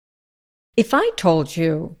If I told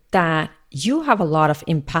you that you have a lot of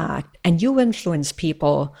impact and you influence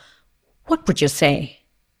people, what would you say?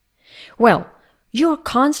 Well, you're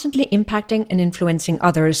constantly impacting and influencing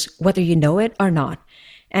others, whether you know it or not.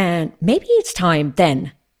 And maybe it's time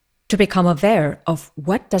then to become aware of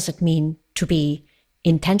what does it mean to be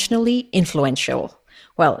intentionally influential.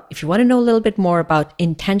 Well, if you want to know a little bit more about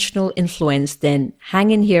intentional influence, then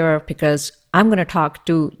hang in here because I'm going to talk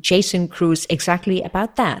to Jason Cruz exactly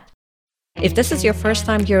about that. If this is your first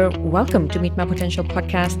time here, welcome to Meet My Potential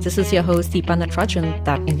podcast. This is your host, Deepa Natarajan,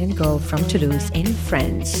 that Indian girl from Toulouse in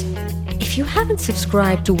France. If you haven't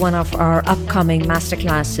subscribed to one of our upcoming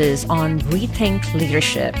masterclasses on Rethink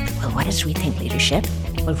Leadership, well, what is Rethink Leadership?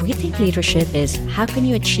 Well, Rethink Leadership is how can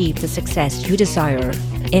you achieve the success you desire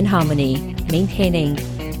in harmony, maintaining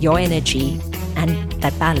your energy and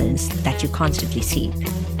that balance that you constantly seek.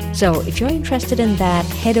 So if you're interested in that,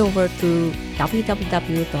 head over to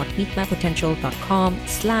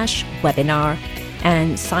www.meetmypotential.com/webinar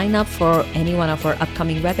and sign up for any one of our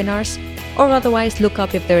upcoming webinars, or otherwise look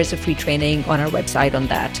up if there is a free training on our website on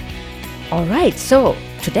that. All right, so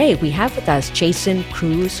today we have with us Jason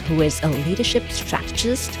Cruz, who is a leadership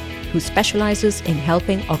strategist who specializes in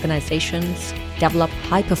helping organizations develop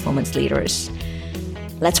high-performance leaders.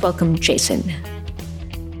 Let's welcome Jason.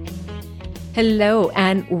 Hello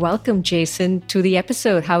and welcome, Jason, to the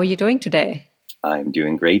episode. How are you doing today? I'm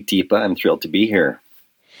doing great, Deepa. I'm thrilled to be here.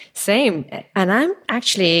 Same. And I'm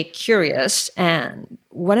actually curious and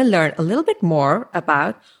want to learn a little bit more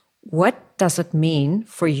about what does it mean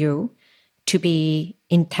for you to be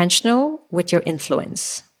intentional with your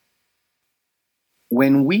influence?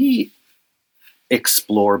 When we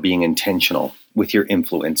explore being intentional with your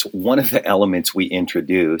influence, one of the elements we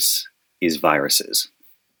introduce is viruses.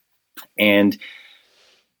 And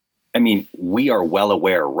I mean, we are well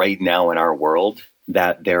aware right now in our world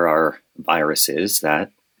that there are viruses that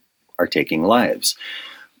are taking lives.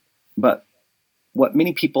 But what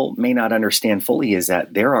many people may not understand fully is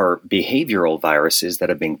that there are behavioral viruses that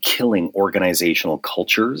have been killing organizational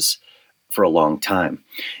cultures for a long time.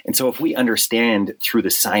 And so if we understand through the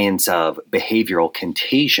science of behavioral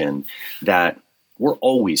contagion that we're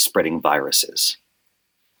always spreading viruses,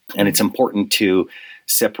 and it's important to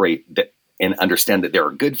separate and understand that there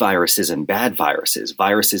are good viruses and bad viruses,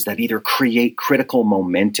 viruses that either create critical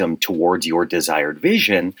momentum towards your desired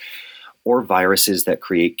vision or viruses that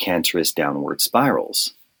create cancerous downward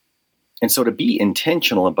spirals. And so to be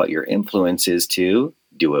intentional about your influence is to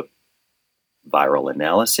do a viral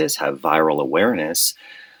analysis, have viral awareness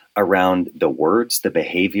around the words, the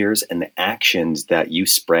behaviors, and the actions that you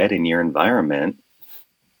spread in your environment,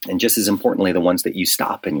 and just as importantly, the ones that you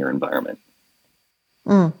stop in your environment.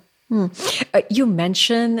 You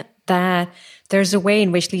mentioned that there's a way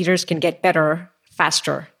in which leaders can get better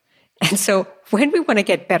faster. And so when we want to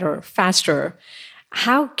get better faster,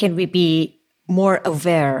 how can we be more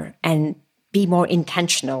aware and be more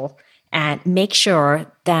intentional and make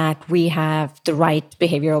sure that we have the right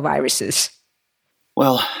behavioral viruses?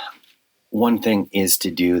 Well, one thing is to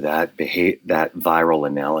do that viral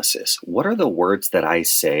analysis. What are the words that I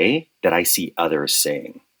say that I see others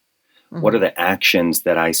saying? Mm-hmm. What are the actions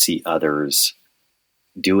that I see others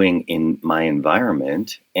doing in my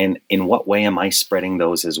environment? And in what way am I spreading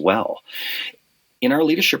those as well? In our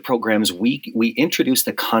leadership programs, we introduce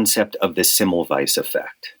the concept of the Semmelweis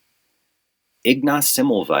effect. Ignaz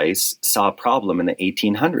Semmelweis saw a problem in the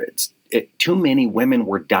 1800s. Too many women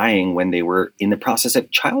were dying when they were in the process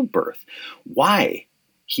of childbirth. Why?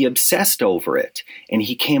 He obsessed over it, and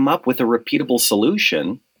he came up with a repeatable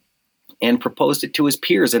solution and proposed it to his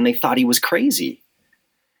peers, and they thought he was crazy.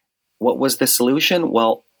 What was the solution?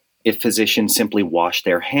 Well, if physicians simply wash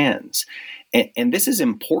their hands. And this is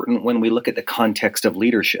important when we look at the context of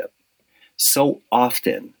leadership. So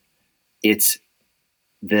often, it's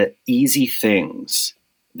the easy things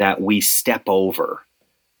that we step over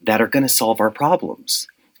that are going to solve our problems,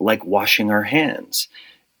 like washing our hands.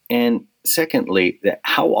 And secondly,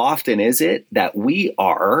 how often is it that we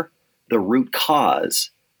are the root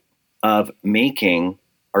cause of making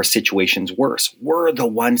our situations worse? We're the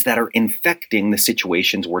ones that are infecting the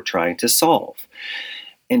situations we're trying to solve.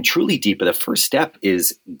 And truly, Deepa, the first step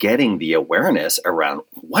is getting the awareness around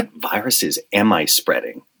what viruses am I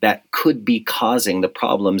spreading that could be causing the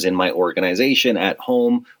problems in my organization, at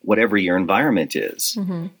home, whatever your environment is.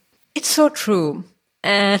 Mm-hmm. It's so true.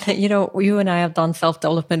 And, you and I have done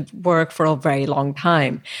self-development work for a very long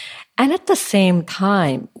time. And at the same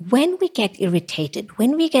time, when we get irritated,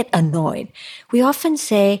 when we get annoyed, we often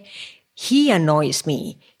say, he annoys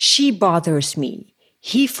me, she bothers me,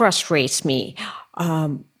 he frustrates me,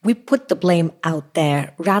 we put the blame out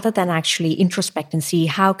there rather than actually introspect and see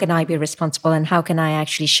how can I be responsible and how can I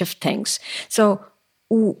actually shift things. So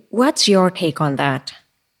what's your take on that?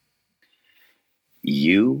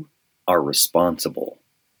 You are responsible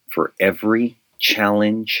for every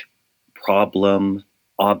challenge, problem,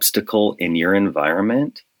 obstacle in your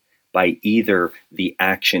environment by either the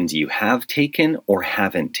actions you have taken or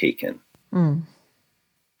haven't taken.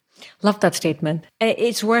 Love that statement.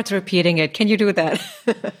 It's worth repeating it. Can you do that?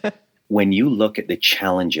 When you look at the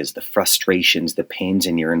challenges, the frustrations, the pains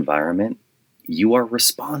in your environment, you are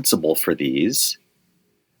responsible for these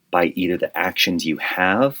by either the actions you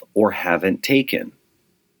have or haven't taken.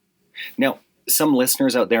 Now, some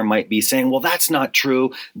listeners out there might be saying, well, that's not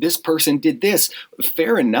true. This person did this.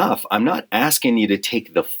 Fair enough. I'm not asking you to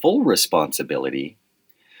take the full responsibility,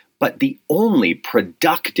 but the only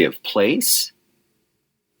productive place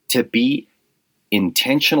to be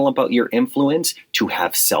intentional about your influence, to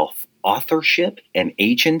have self-authorship and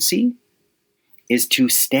agency, is to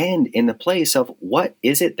stand in the place of what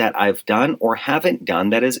is it that I've done or haven't done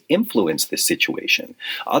that has influenced this situation.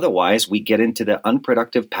 Otherwise, we get into the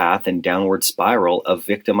unproductive path and downward spiral of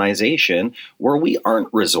victimization where we aren't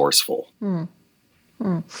resourceful.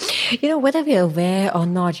 Whether we're aware or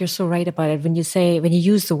not, you're so right about it. When you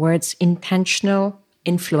use the words intentional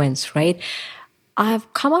influence, right?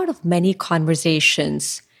 I've come out of many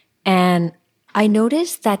conversations and I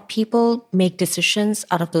noticed that people make decisions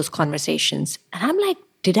out of those conversations. And I'm like,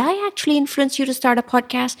 did I actually influence you to start a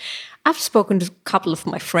podcast? I've spoken to a couple of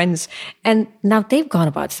my friends and now they've gone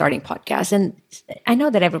about starting podcasts. And I know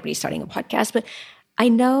that everybody's starting a podcast, but I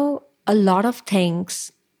know a lot of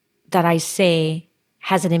things that I say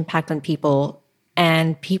has an impact on people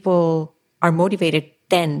and people are motivated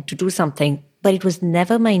then to do something. But it was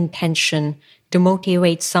never my intention to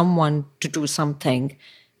motivate someone to do something.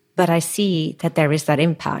 But I see that there is that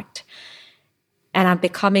impact. And I'm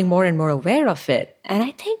becoming more and more aware of it. And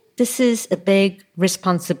I think this is a big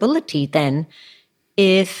responsibility then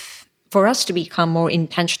for us to become more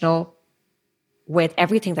intentional with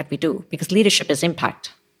everything that we do, because leadership is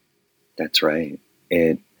impact. That's right.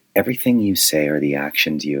 Everything you say or the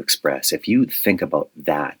actions you express, if you think about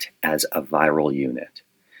that as a viral unit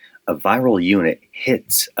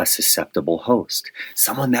hits a susceptible host,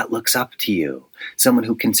 someone that looks up to you, someone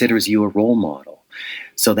who considers you a role model.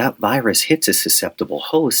 So that virus hits a susceptible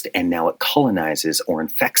host and now it colonizes or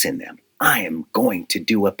infects in them. I am going to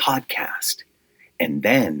do a podcast. And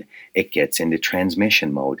then it gets into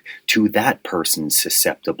transmission mode to that person's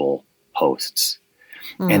susceptible hosts.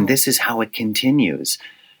 And this is how it continues.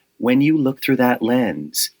 When you look through that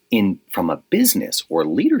lens from a business or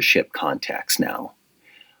leadership context now,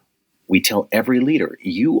 we tell every leader,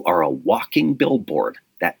 you are a walking billboard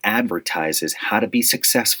that advertises how to be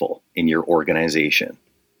successful in your organization.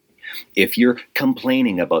 If you're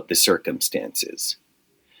complaining about the circumstances,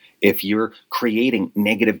 if you're creating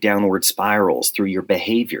negative downward spirals through your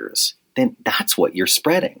behaviors, then that's what you're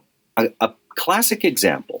spreading. A classic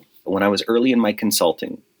example, when I was early in my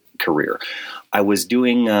consulting career, I was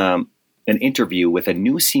doing an interview with a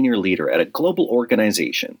new senior leader at a global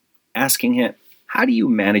organization, asking him, how do you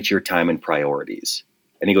manage your time and priorities?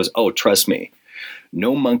 And he goes, oh, trust me,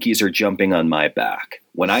 no monkeys are jumping on my back.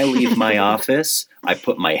 When I leave my office, I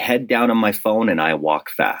put my head down on my phone and I walk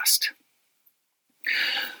fast.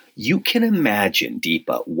 You can imagine,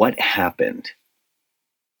 Deepa, what happened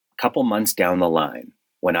a couple months down the line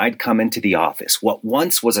when I'd come into the office. What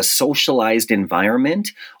once was a socialized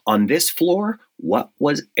environment, on this floor, what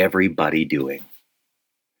was everybody doing?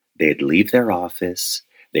 They'd leave their office,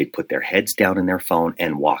 they'd put their heads down in their phone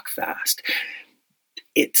and walk fast.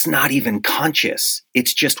 It's not even conscious.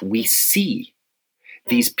 It's just we see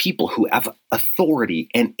these people who have authority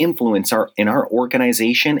and influence in our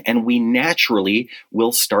organization, and we naturally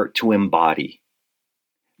will start to embody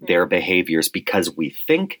their behaviors because we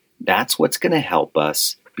think that's what's going to help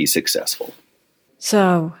us be successful.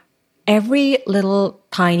 So every little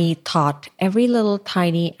tiny thought, every little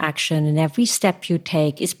tiny action, and every step you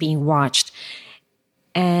take is being watched.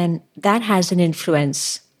 And that has an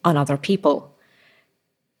influence on other people.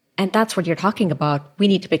 And that's what you're talking about. We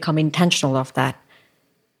need to become intentional of that.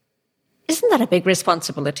 Isn't that a big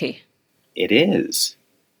responsibility? It is.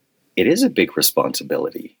 It is a big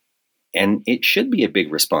responsibility. And it should be a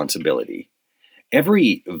big responsibility.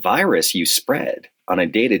 Every virus you spread on a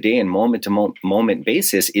day-to-day and moment-to-moment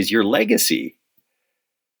basis is your legacy.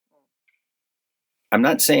 I'm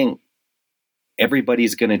not saying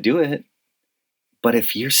everybody's going to do it. But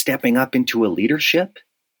if you're stepping up into a leadership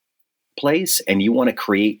place and you want to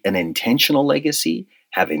create an intentional legacy,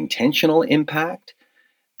 have intentional impact,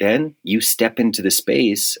 then you step into the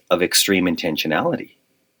space of extreme intentionality.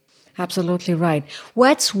 Absolutely right.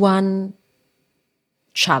 What's one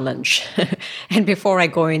challenge? And before I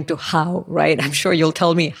go into how, right, I'm sure you'll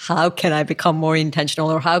tell me, how can I become more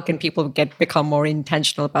intentional, or how can people become more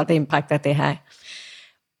intentional about the impact that they have?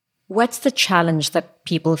 What's the challenge that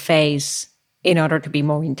people face in order to be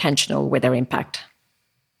more intentional with their impact?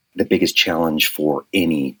 The biggest challenge for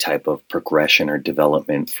any type of progression or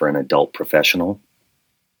development for an adult professional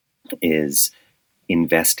is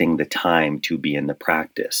investing the time to be in the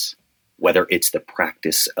practice, whether it's the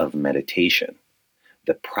practice of meditation,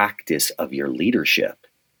 the practice of your leadership.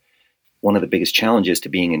 One of the biggest challenges to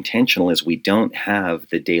being intentional is we don't have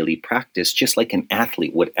the daily practice. Just like an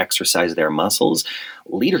athlete would exercise their muscles,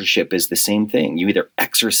 leadership is the same thing. You either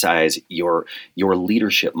exercise your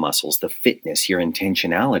leadership muscles, the fitness, your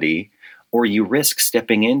intentionality, or you risk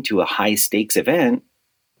stepping into a high-stakes event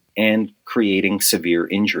and creating severe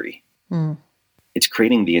injury. It's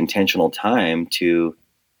creating the intentional time to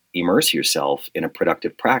immerse yourself in a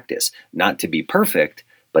productive practice, not to be perfect,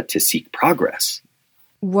 but to seek progress.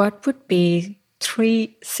 What would be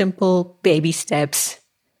 3 simple baby steps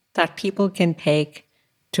that people can take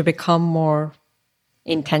to become more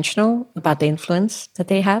intentional about the influence that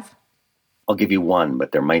they have? I'll give you one,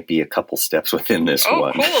 but there might be a couple steps within this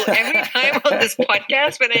one. Oh, cool. Every time on this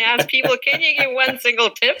podcast, when I ask people, can you give one single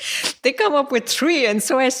tip? They come up with 3. And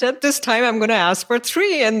so I said, this time I'm going to ask for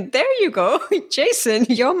 3. And there you go. Jason,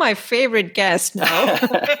 you're my favorite guest now.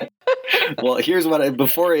 Well, here's what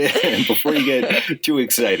before you get too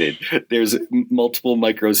excited, there's multiple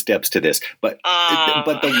micro steps to this, but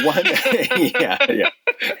the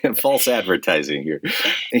one, false advertising here.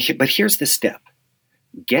 But here's the step: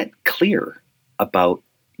 get clear about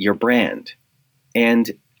your brand,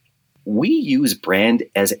 and we use brand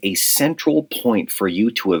as a central point for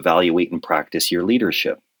you to evaluate and practice your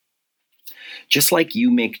leadership. Just like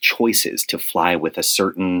you make choices to fly with a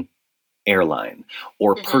certain airline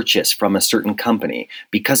or purchase from a certain company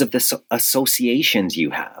because of the associations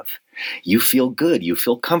you have. You feel good, you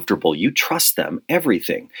feel comfortable, you trust them,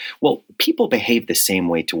 everything. Well, people behave the same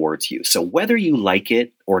way towards you. So whether you like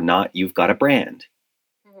it or not, you've got a brand.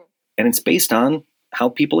 And it's based on how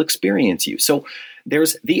people experience you. So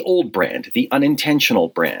there's the old brand, the unintentional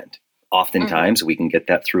brand. Oftentimes we can get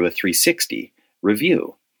that through a 360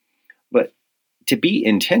 review. But to be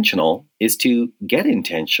intentional is to get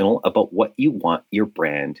intentional about what you want your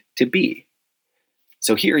brand to be.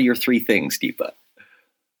 So here are your 3 things, Deepa.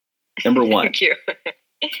 Number 1, Thank you.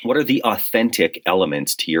 What are the authentic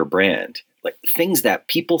elements to your brand? Like things that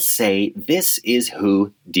people say, this is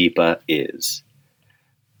who Deepa is.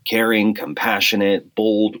 Caring, compassionate,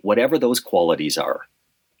 bold, whatever those qualities are.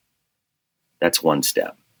 That's one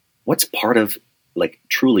step. What's part of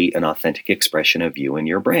truly an authentic expression of you and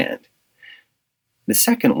your brand? The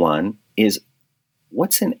second one is,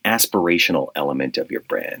 what's an aspirational element of your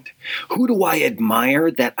brand? Who do I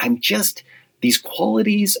admire that these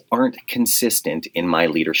qualities aren't consistent in my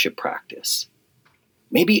leadership practice?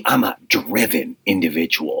 Maybe I'm a driven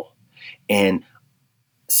individual, and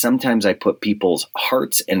sometimes I put people's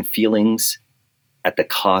hearts and feelings at the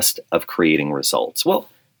cost of creating results. Well,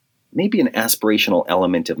 maybe an aspirational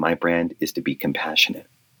element of my brand is to be compassionate.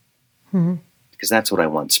 Because that's what I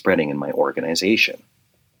want spreading in my organization.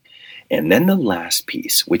 And then the last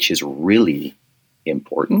piece, which is really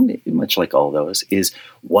important, much like all those, is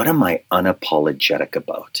what am I unapologetic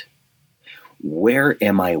about? Where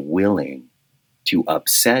am I willing to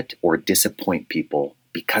upset or disappoint people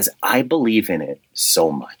because I believe in it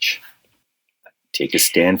so much? Take a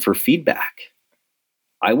stand for feedback.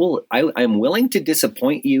 I'm willing to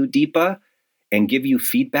disappoint you, Deepa, and give you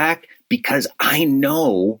feedback because I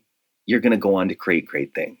know you're going to go on to create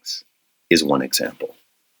great things, is one example.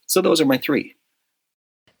 So those are my 3.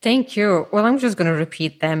 Thank you. Well, I'm just going to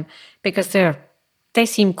repeat them because they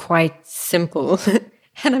seem quite simple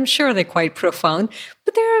and I'm sure they're quite profound.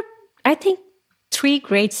 But there are, I think, 3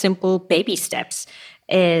 great simple baby steps.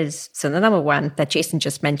 So the number 1 that Jason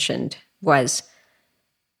just mentioned was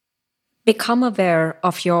become aware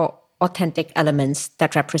of your authentic elements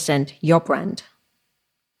that represent your brand.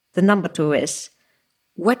 The number 2 is,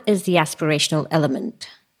 what is the aspirational element?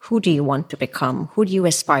 Who do you want to become? Who do you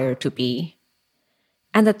aspire to be?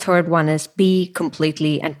 And the third one is, be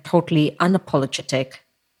completely and totally unapologetic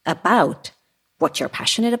about what you're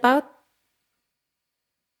passionate about.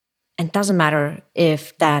 And it doesn't matter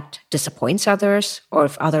if that disappoints others or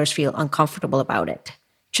if others feel uncomfortable about it.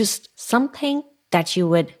 Just something that you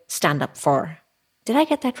would stand up for. Did I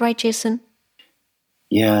get that right, Jason?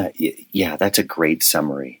 Yeah, that's a great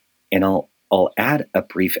summary. And I'll I'll add a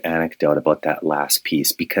brief anecdote about that last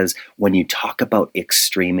piece, because when you talk about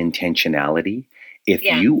extreme intentionality, if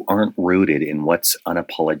you aren't rooted in what's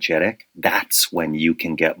unapologetic, that's when you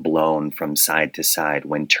can get blown from side to side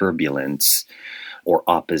when turbulence or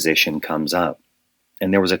opposition comes up.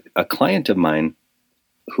 And there was a client of mine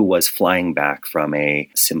who was flying back from a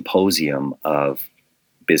symposium of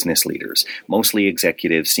business leaders, mostly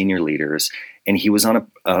executives, senior leaders, and he was on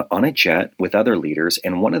a jet with other leaders.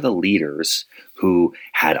 And one of the leaders, who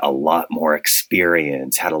had a lot more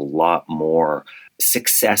experience, had a lot more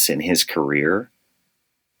success in his career,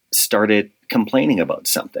 started complaining about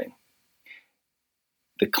something.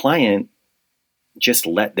 The client just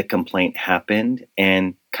let the complaint happen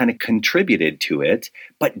and kind of contributed to it,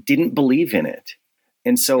 but didn't believe in it.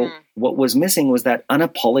 And so what was missing was that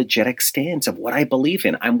unapologetic stance of what I believe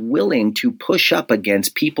in. I'm willing to push up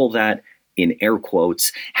against people that, in air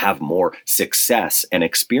quotes, have more success and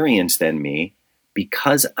experience than me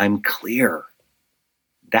because I'm clear.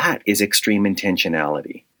 That is extreme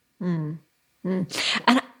intentionality. And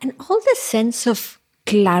all the sense of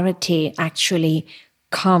clarity actually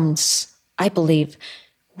comes, I believe,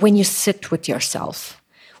 when you sit with yourself.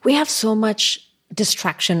 We have so much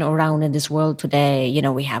distraction around in this world today. You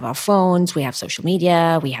know, we have our phones, we have social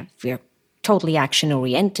media, we're totally action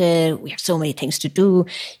oriented. We have so many things to do.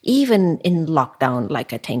 Even in lockdown,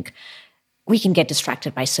 like I think we can get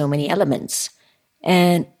distracted by so many elements.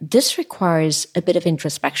 And this requires a bit of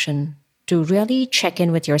introspection to really check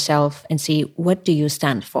in with yourself and see, what do you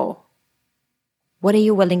stand for? What are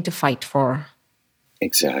you willing to fight for?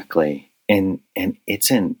 Exactly. And it's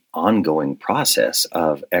an ongoing process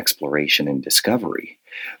of exploration and discovery.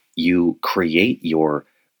 You create your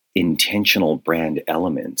intentional brand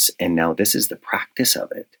elements, and now this is the practice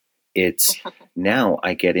of it. It's now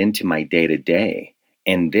I get into my day-to-day,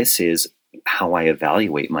 and this is how I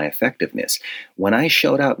evaluate my effectiveness. When I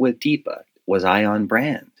showed up with Deepa, was I on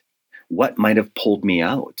brand? What might have pulled me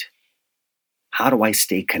out? How do I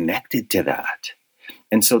stay connected to that?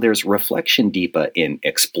 And so there's reflection, Deepa, in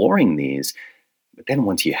exploring these. But then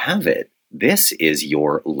once you have it, this is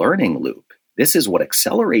your learning loop. This is what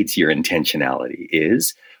accelerates your intentionality,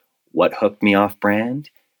 is what hooked me off brand?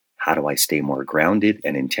 How do I stay more grounded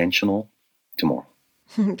and intentional tomorrow?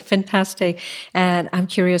 Fantastic. And I'm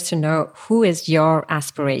curious to know, who is your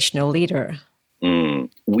aspirational leader?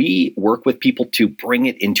 We work with people to bring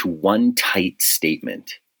it into one tight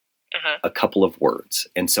statement. A couple of words.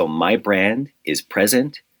 And so my brand is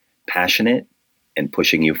present, passionate, and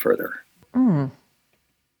pushing you further.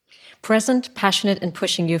 Present, passionate, and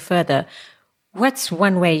pushing you further. What's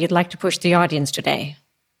one way you'd like to push the audience today?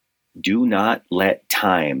 Do not let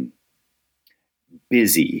time,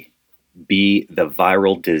 busy, be the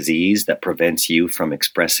viral disease that prevents you from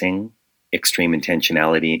expressing extreme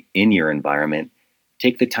intentionality in your environment.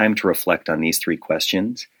 Take the time to reflect on these 3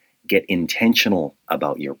 questions. Get intentional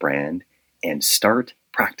about your brand and start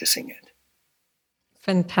practicing it.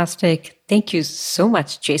 Fantastic. Thank you so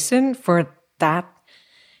much, Jason, for that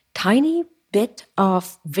tiny bit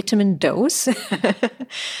of vitamin dose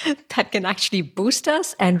that can actually boost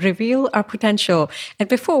us and reveal our potential. And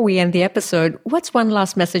before we end the episode, what's one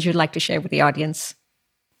last message you'd like to share with the audience?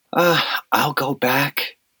 I'll go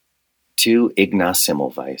back to Ignaz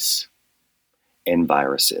Semmelweis and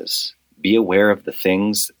viruses. Be aware of the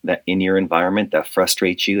things that in your environment that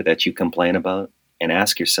frustrate you, that you complain about, and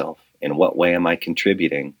ask yourself, in what way am I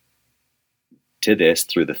contributing to this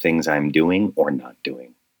through the things I'm doing or not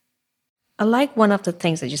doing? I like one of the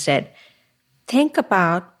things that you said. Think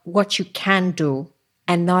about what you can do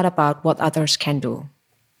and not about what others can do.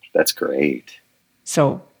 That's great.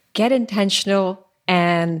 So get intentional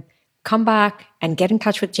and come back and get in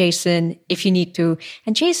touch with Jason if you need to.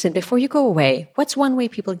 And Jason, before you go away, what's one way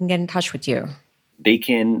people can get in touch with you? They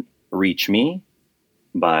can reach me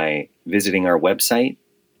by visiting our website,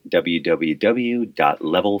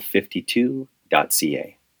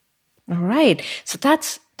 www.level52.ca. All right. So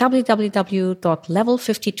that's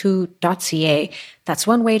www.level52.ca. That's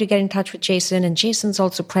one way to get in touch with Jason. And Jason's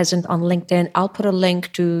also present on LinkedIn. I'll put a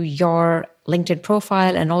link to your LinkedIn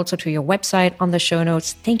profile and also to your website on the show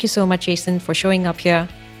notes. Thank you so much, Jason, for showing up here.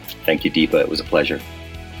 Thank you, Deepa. It was a pleasure.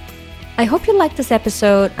 I hope you liked this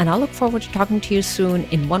episode, and I'll look forward to talking to you soon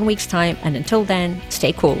in 1 week's time. And until then,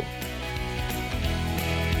 stay cool.